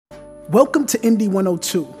Welcome to Indie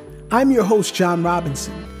 102. I'm your host, John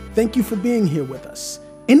Robinson. Thank you for being here with us.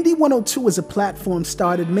 Indie 102 is a platform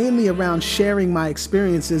started mainly around sharing my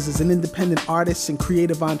experiences as an independent artist and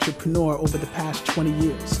creative entrepreneur over the past 20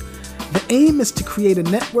 years. The aim is to create a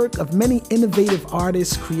network of many innovative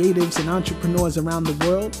artists, creatives, and entrepreneurs around the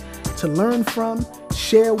world to learn from,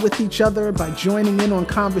 share with each other by joining in on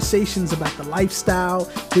conversations about the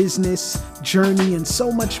lifestyle, business, journey, and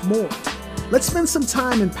so much more. Let's spend some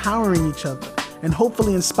time empowering each other and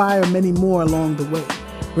hopefully inspire many more along the way.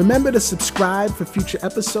 Remember to subscribe for future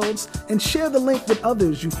episodes and share the link with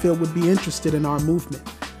others you feel would be interested in our movement.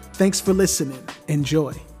 Thanks for listening.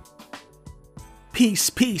 Enjoy.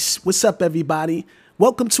 Peace. What's up, everybody?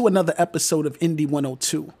 Welcome to another episode of Indie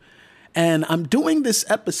 102. And I'm doing this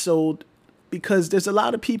episode because there's a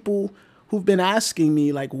lot of people who've been asking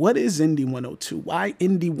me, like, what is Indie 102? Why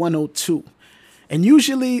Indie 102? And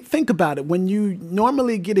usually, think about it, when you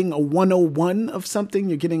normally getting a 101 of something,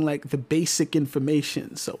 you're getting like the basic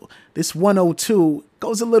information. So this 102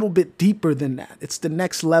 goes a little bit deeper than that. It's the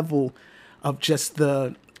next level of just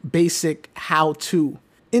the basic how-to,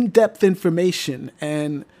 in-depth information.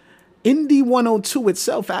 And Indie 102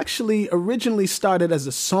 itself actually originally started as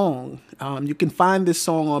a song. You can find this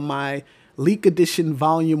song on my Leak Edition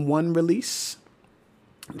Volume 1 release.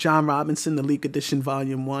 John Robinson, the Leak Edition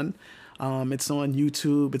Volume 1. It's on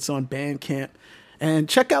YouTube, it's on Bandcamp, and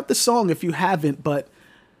check out the song if you haven't, but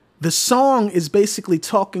the song is basically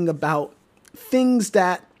talking about things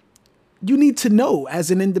that you need to know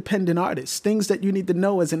as an independent artist, things that you need to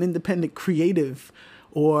know as an independent creative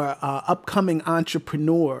or upcoming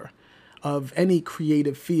entrepreneur of any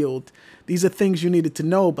creative field. These are things you needed to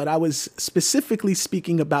know, but I was specifically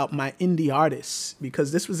speaking about my indie artists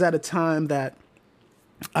because this was at a time that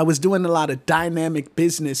I was doing a lot of dynamic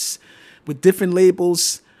business with different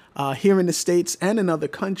labels here in the States and in other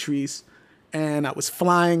countries. And I was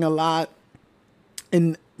flying a lot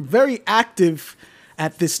and very active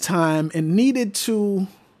at this time and needed to,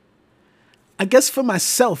 I guess for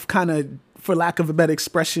myself, kind of, for lack of a better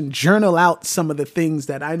expression, journal out some of the things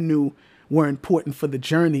that I knew were important for the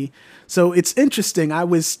journey. So it's interesting. I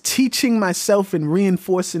was teaching myself and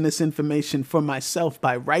reinforcing this information for myself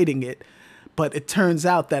by writing it. But it turns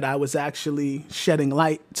out that I was actually shedding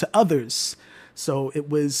light to others. So it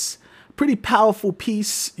was a pretty powerful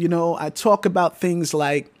piece. You know, I talk about things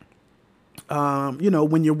like,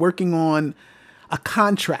 when you're working on a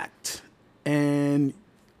contract and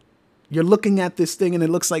you're looking at this thing and it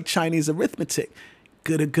looks like Chinese arithmetic,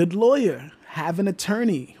 get a good lawyer, have an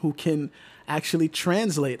attorney who can actually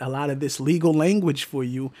translate a lot of this legal language for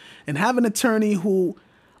you, and have an attorney who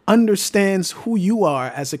understands who you are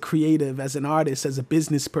as a creative, as an artist, as a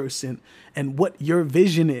business person, and what your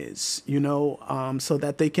vision is, so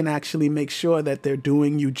that they can actually make sure that they're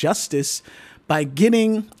doing you justice by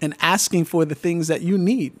getting and asking for the things that you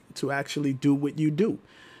need to actually do what you do.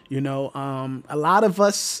 A lot of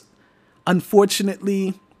us,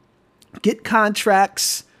 unfortunately, get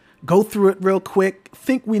contracts, go through it real quick,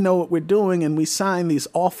 think we know what we're doing, and we sign these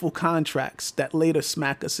awful contracts that later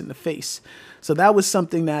smack us in the face. So that was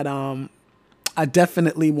something that I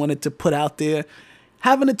definitely wanted to put out there.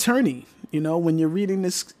 Have an attorney. When you're reading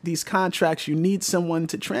these contracts, you need someone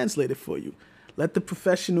to translate it for you. Let the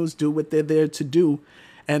professionals do what they're there to do.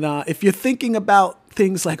 And if you're thinking about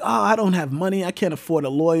things like, I don't have money, I can't afford a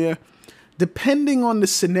lawyer, depending on the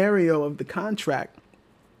scenario of the contract,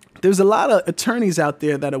 there's a lot of attorneys out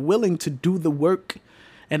there that are willing to do the work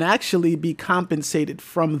and actually be compensated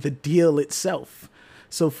from the deal itself.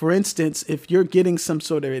 So, for instance, if you're getting some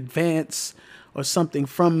sort of advance or something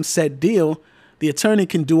from said deal, the attorney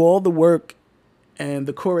can do all the work and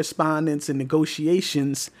the correspondence and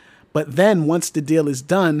negotiations. But then once the deal is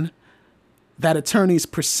done, that attorney's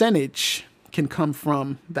percentage can come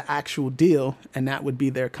from the actual deal, and that would be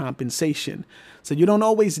their compensation. So you don't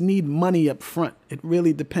always need money up front. It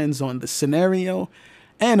really depends on the scenario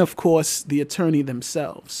and, of course, the attorney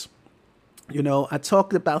themselves. I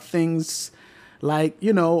talked about things like,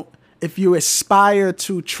 if you aspire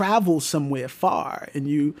to travel somewhere far and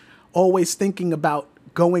you always thinking about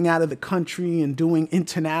going out of the country and doing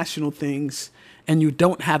international things and you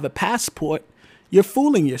don't have a passport, you're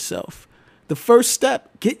fooling yourself. The first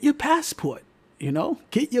step, get your passport,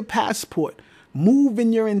 get your passport, move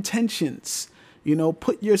in your intentions,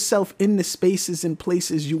 put yourself in the spaces and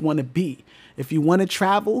places you want to be. If you want to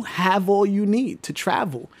travel, have all you need to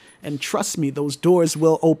travel. And trust me, those doors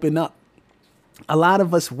will open up. A lot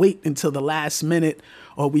of us wait until the last minute,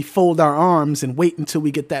 or we fold our arms and wait until we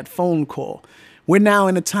get that phone call. We're now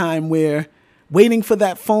in a time where waiting for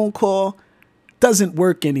that phone call doesn't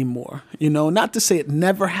work anymore. Not to say it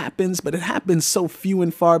never happens, but it happens so few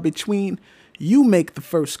and far between. You make the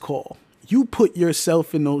first call. You put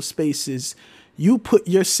yourself in those spaces. You put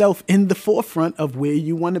yourself in the forefront of where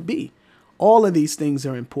you want to be. All of these things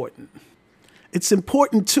are important. It's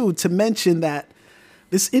important, too, to mention that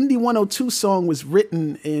this Indie 102 song was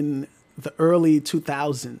written in the early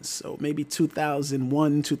 2000s, so maybe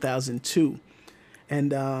 2001, 2002.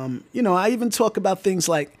 And, I even talk about things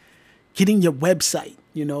like getting your website,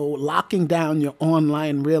 locking down your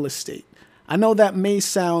online real estate. I know that may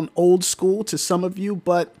sound old school to some of you,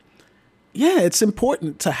 but yeah, it's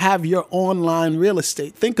important to have your online real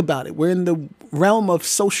estate. Think about it. We're in the realm of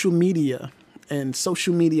social media and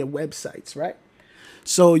social media websites, right?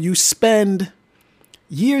 So you spend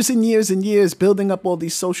years and years and years building up all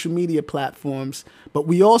these social media platforms, but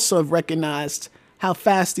we also have recognized how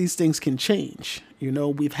fast these things can change.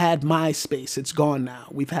 We've had MySpace, it's gone now.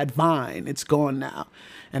 We've had Vine, it's gone now.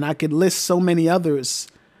 And I could list so many others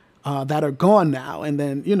that are gone now. And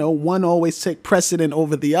then, one always take precedent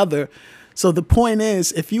over the other. So the point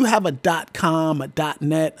is, if you have a .com, a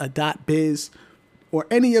 .net, a .biz, or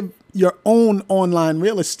any of your own online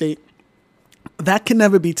real estate, that can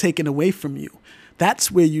never be taken away from you.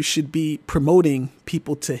 That's where you should be promoting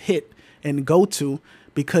people to hit and go to,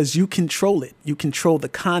 because you control it. You control the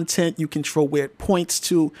content. You control where it points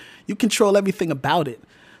to. You control everything about it.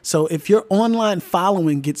 So if your online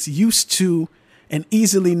following gets used to and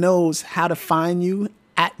easily knows how to find you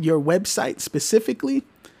at your website specifically,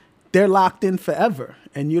 they're locked in forever.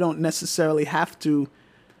 And you don't necessarily have to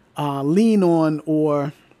lean on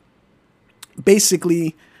or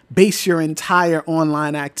basically base your entire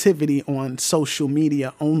online activity on social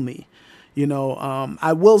media only.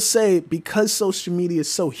 I will say, because social media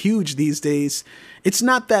is so huge these days, it's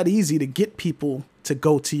not that easy to get people to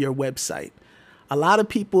go to your website. A lot of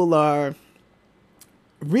people are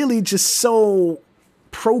really just so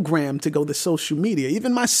programmed to go to social media.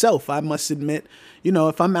 Even myself, I must admit,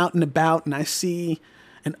 if I'm out and about and I see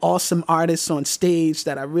an awesome artist on stage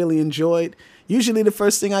that I really enjoyed, usually the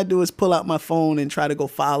first thing I do is pull out my phone and try to go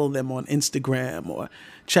follow them on Instagram or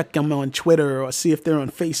check them on Twitter or see if they're on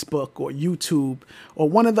Facebook or YouTube or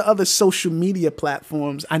one of the other social media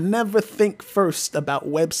platforms. I never think first about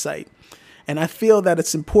website. And I feel that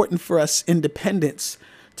it's important for us independents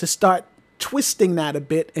to start twisting that a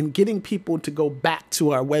bit and getting people to go back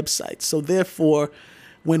to our website. So therefore,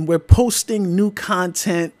 when we're posting new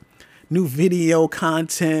content, new video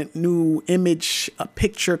content, new image,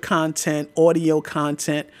 picture content, audio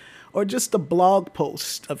content, or just a blog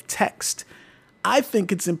post of text, I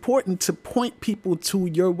think it's important to point people to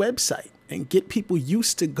your website and get people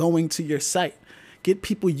used to going to your site. Get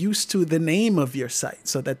people used to the name of your site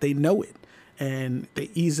so that they know it and they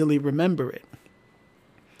easily remember it.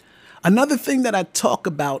 Another thing that I talk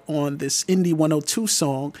about on this Indie 102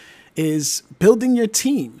 song is building your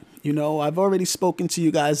team. I've already spoken to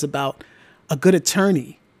you guys about a good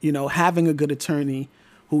attorney, having a good attorney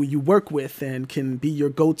who you work with and can be your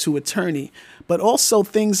go-to attorney, but also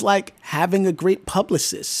things like having a great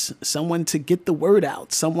publicist, someone to get the word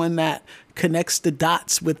out, someone that connects the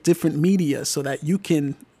dots with different media so that you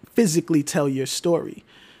can physically tell your story.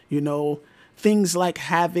 Things like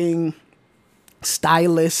having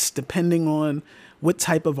stylists, depending on what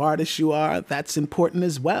type of artist you are, that's important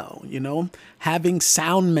as well. Having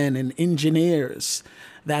sound men and engineers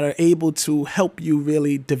that are able to help you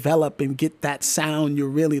really develop and get that sound you're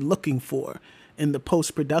really looking for in the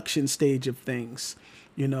post-production stage of things.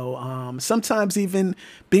 Sometimes even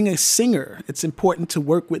being a singer, it's important to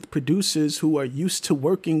work with producers who are used to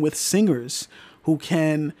working with singers who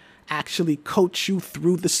can actually coach you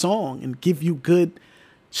through the song and give you good,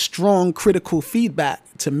 strong critical feedback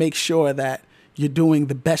to make sure that you're doing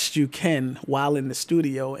the best you can while in the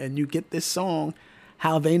studio and you get this song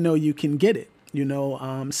how they know you can get it.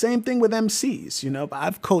 Same thing with MCs.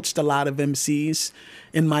 I've coached a lot of MCs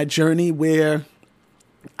in my journey where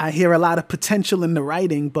I hear a lot of potential in the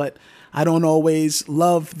writing, but I don't always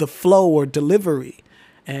love the flow or delivery.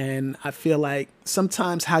 And I feel like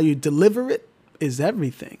sometimes how you deliver it is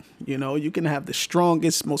everything. You can have the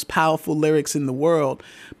strongest, most powerful lyrics in the world,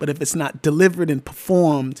 but if it's not delivered and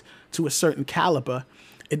performed to a certain caliber,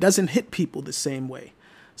 it doesn't hit people the same way.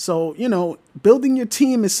 So, building your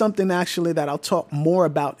team is something actually that I'll talk more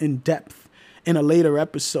about in depth in a later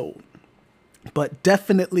episode. But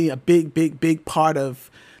definitely a big part of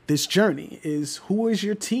this journey is, who is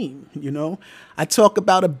your team? I talk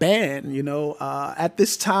about a band, at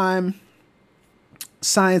this time,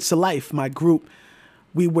 Science of Life, my group,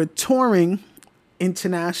 we were touring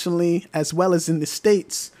internationally as well as in the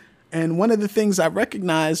States And one of the things I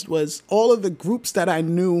recognized was all of the groups that I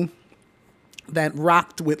knew that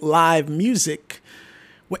rocked with live music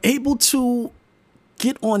were able to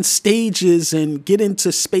get on stages and get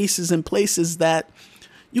into spaces and places that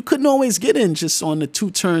you couldn't always get in just on the two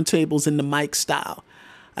turntables and the mic style.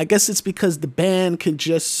 I guess it's because the band could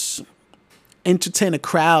just entertain a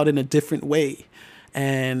crowd in a different way,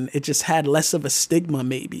 and it just had less of a stigma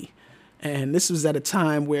maybe. And this was at a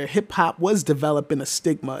time where hip hop was developing a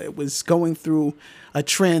stigma. It was going through a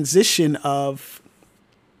transition of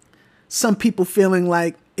some people feeling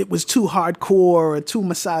like it was too hardcore or too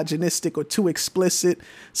misogynistic or too explicit,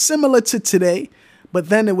 similar to today. But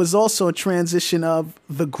then it was also a transition of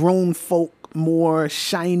the grown folk, more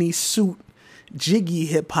shiny suit, jiggy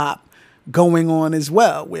hip hop going on as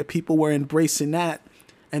well, where people were embracing that.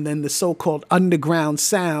 And then the so-called underground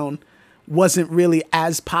sound wasn't really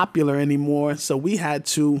as popular anymore. So we had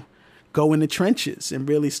to go in the trenches and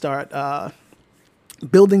really start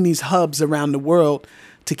building these hubs around the world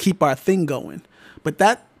to keep our thing going. But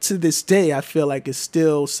that, to this day, I feel like is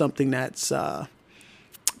still something that's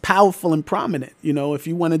powerful and prominent. You know, if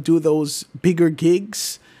you want to do those bigger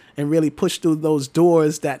gigs and really push through those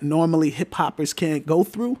doors that normally hip hoppers can't go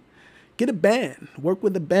through, get a band, work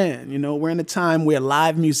with a band. You know, we're in a time where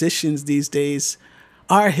live musicians these days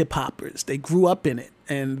are hip hoppers. They grew up in it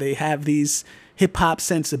and they have these hip hop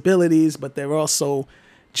sensibilities, but they're also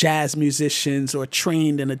jazz musicians or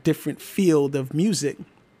trained in a different field of music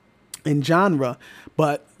and genre,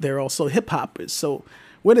 but they're also hip hoppers. So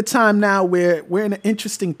we're at a time now where we're in an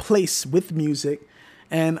interesting place with music,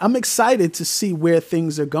 and I'm excited to see where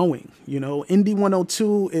things are going. You know, Indie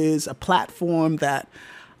 102 is a platform that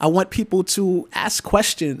I want people to ask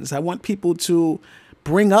questions. I want people to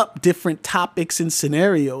bring up different topics and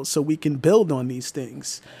scenarios so we can build on these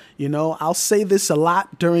things. You know, I'll say this a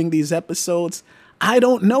lot during these episodes. I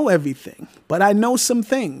don't know everything, but I know some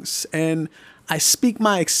things, and I speak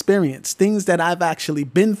my experience, things that I've actually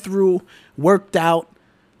been through, worked out,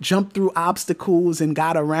 jumped through obstacles and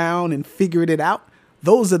got around and figured it out.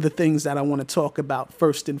 Those are the things that I want to talk about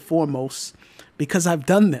first and foremost, because I've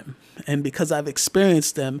done them and because I've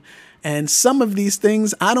experienced them. And some of these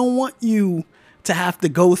things I don't want you to have to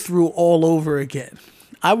go through all over again.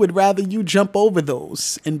 I would rather you jump over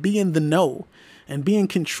those and be in the know and be in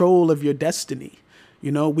control of your destiny.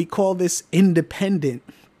 You know, we call this independent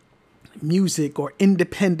music or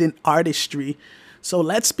independent artistry. So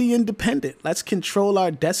let's be independent. Let's control our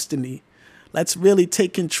destiny. Let's really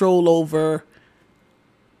take control over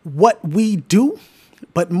what we do,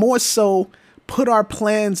 but more so put our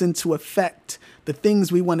plans into effect, the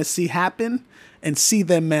things we want to see happen and see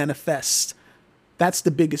them manifest. That's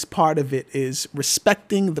the biggest part of it, is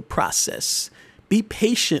respecting the process. Be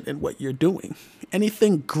patient in what you're doing.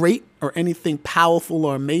 Anything great or anything powerful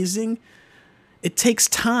or amazing, it takes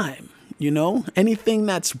time. You know, anything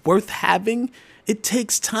that's worth having, it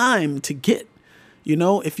takes time to get. You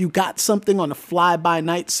know, if you got something on a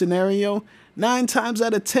fly-by-night scenario, 9 times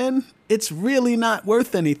out of 10, it's really not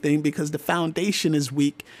worth anything because the foundation is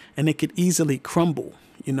weak and it could easily crumble.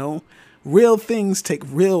 You know, real things take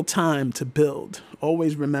real time to build.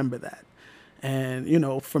 Always remember that. And, you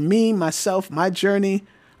know, for me, myself, my journey,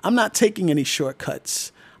 I'm not taking any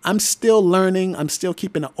shortcuts. I'm still learning. I'm still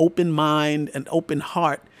keeping an open mind and open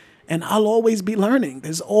heart. And I'll always be learning.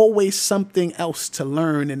 There's always something else to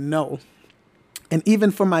learn and know. And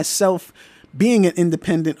even for myself, being an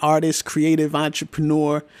independent artist, creative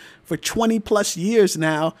entrepreneur for 20 plus years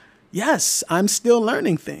now, yes, I'm still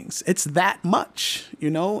learning things. It's that much, you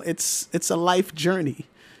know, it's a life journey,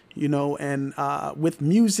 you know, and with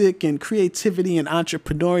music and creativity and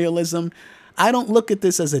entrepreneurialism, I don't look at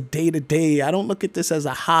this as a day-to-day. I don't look at this as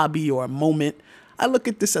a hobby or a moment. I look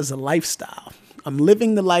at this as a lifestyle. I'm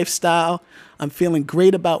living the lifestyle. I'm feeling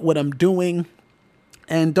great about what I'm doing.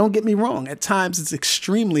 And don't get me wrong, at times it's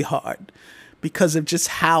extremely hard because of just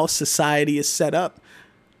how society is set up.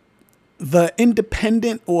 The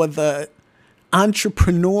independent or the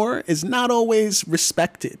entrepreneur is not always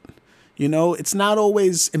respected. You know, it's not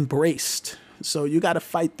always embraced. So you got to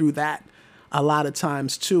fight through that a lot of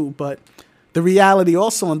times too. But the reality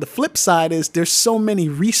also on the flip side is there's so many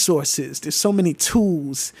resources, there's so many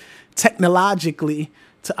tools technologically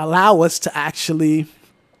to allow us to actually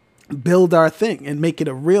build our thing and make it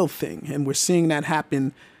a real thing. And we're seeing that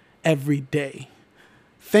happen every day.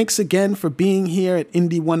 Thanks again for being here at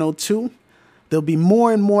Indie 102. There'll be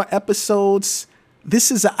more and more episodes. This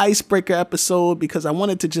is an icebreaker episode because I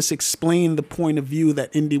wanted to just explain the point of view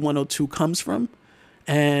that Indie 102 comes from.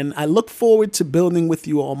 And I look forward to building with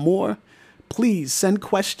you all more. Please send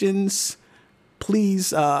questions.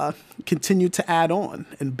 please continue to add on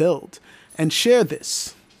and build and share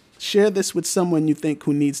this. Share this with someone you think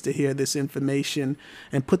who needs to hear this information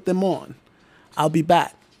and put them on. I'll be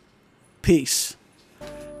back. Peace.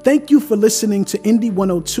 Thank you for listening to Indie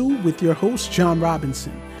 102 with your host, John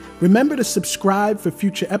Robinson. Remember to subscribe for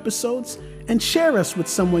future episodes and share us with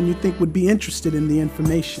someone you think would be interested in the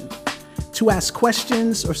information. To ask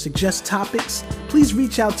questions or suggest topics, please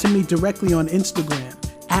reach out to me directly on Instagram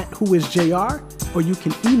 @whoisjr, or you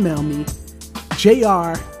can email me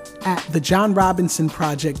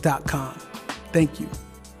jr@thejohnrobinsonproject.com. Thank you.